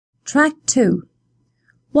Track 2.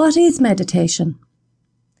 What is meditation?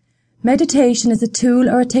 Meditation is a tool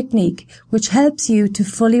or a technique which helps you to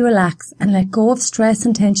fully relax and let go of stress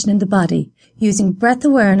and tension in the body using breath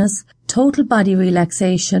awareness, total body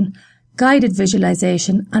relaxation, guided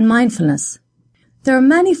visualization and mindfulness. There are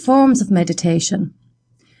many forms of meditation.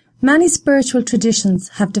 Many spiritual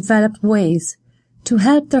traditions have developed ways to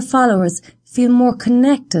help their followers feel more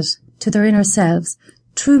connected to their inner selves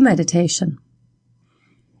through meditation.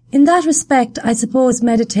 In that respect, I suppose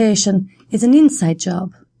meditation is an inside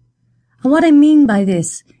job. And what I mean by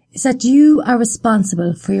this is that you are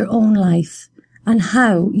responsible for your own life and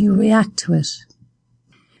how you react to it.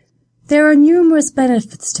 There are numerous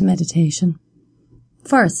benefits to meditation.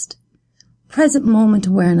 First, present moment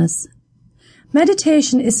awareness.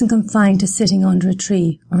 Meditation isn't confined to sitting under a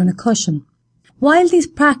tree or on a cushion. While these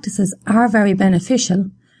practices are very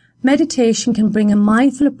beneficial, meditation can bring a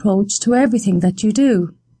mindful approach to everything that you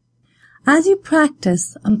do. As you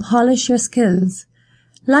practice and polish your skills,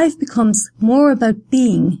 life becomes more about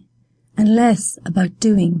being and less about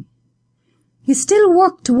doing. You still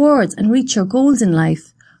work towards and reach your goals in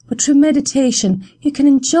life, but through meditation you can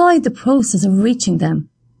enjoy the process of reaching them.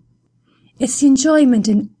 It's the enjoyment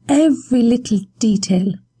in every little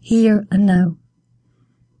detail, here and now.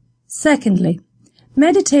 Secondly,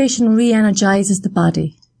 meditation re-energizes the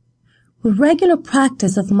body. With regular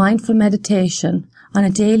practice of mindful meditation on a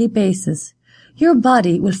daily basis, your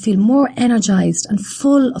body will feel more energized and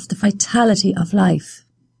full of the vitality of life.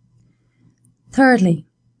 Thirdly,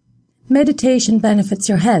 meditation benefits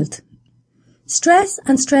your health. Stress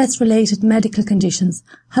and stress-related medical conditions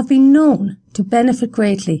have been known to benefit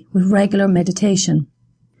greatly with regular meditation.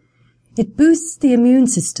 It boosts the immune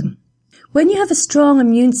system. When you have a strong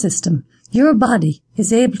immune system, your body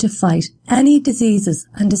is able to fight any diseases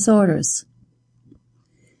and disorders.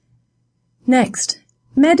 Next,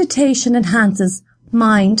 meditation enhances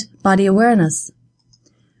mind-body awareness.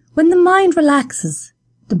 When the mind relaxes,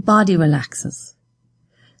 the body relaxes.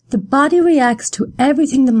 The body reacts to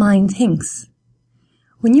everything the mind thinks.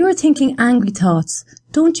 When you are thinking angry thoughts,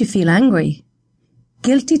 don't you feel angry?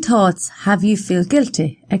 Guilty thoughts have you feel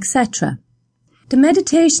guilty, etc. The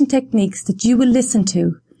meditation techniques that you will listen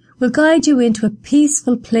to will guide you into a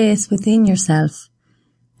peaceful place within yourself,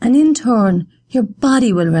 and in turn your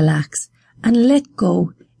body will relax and let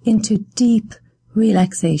go into deep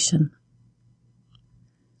relaxation.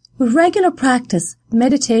 With regular practice,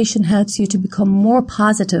 meditation helps you to become more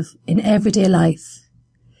positive in everyday life.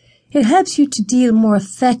 It helps you to deal more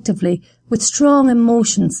effectively with strong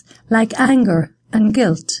emotions like anger and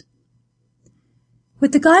guilt.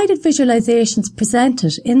 With the guided visualizations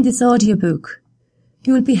presented in this audiobook,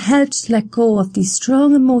 you will be helped to let go of these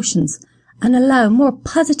strong emotions and allow more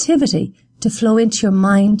positivity to flow into your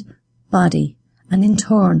mind, body, and in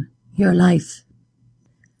turn, your life.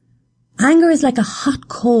 Anger is like a hot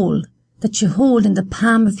coal that you hold in the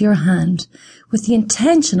palm of your hand with the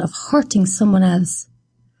intention of hurting someone else.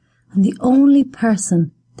 And the only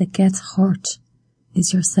person that gets hurt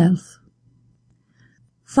is yourself.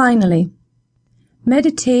 Finally,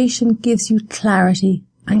 meditation gives you clarity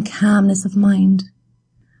and calmness of mind.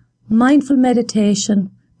 Mindful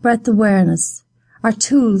meditation, breath awareness are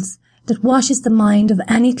tools that washes the mind of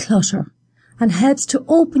any clutter and helps to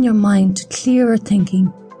open your mind to clearer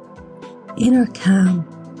thinking, inner calm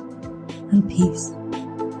and peace.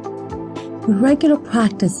 With regular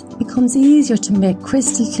practice, it becomes easier to make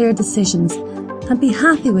crystal clear decisions and be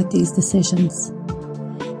happy with these decisions.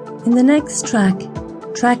 In the next track,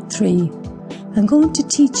 track 3, I'm going to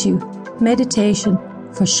teach you meditation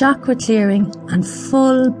for chakra clearing and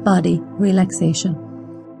full body relaxation.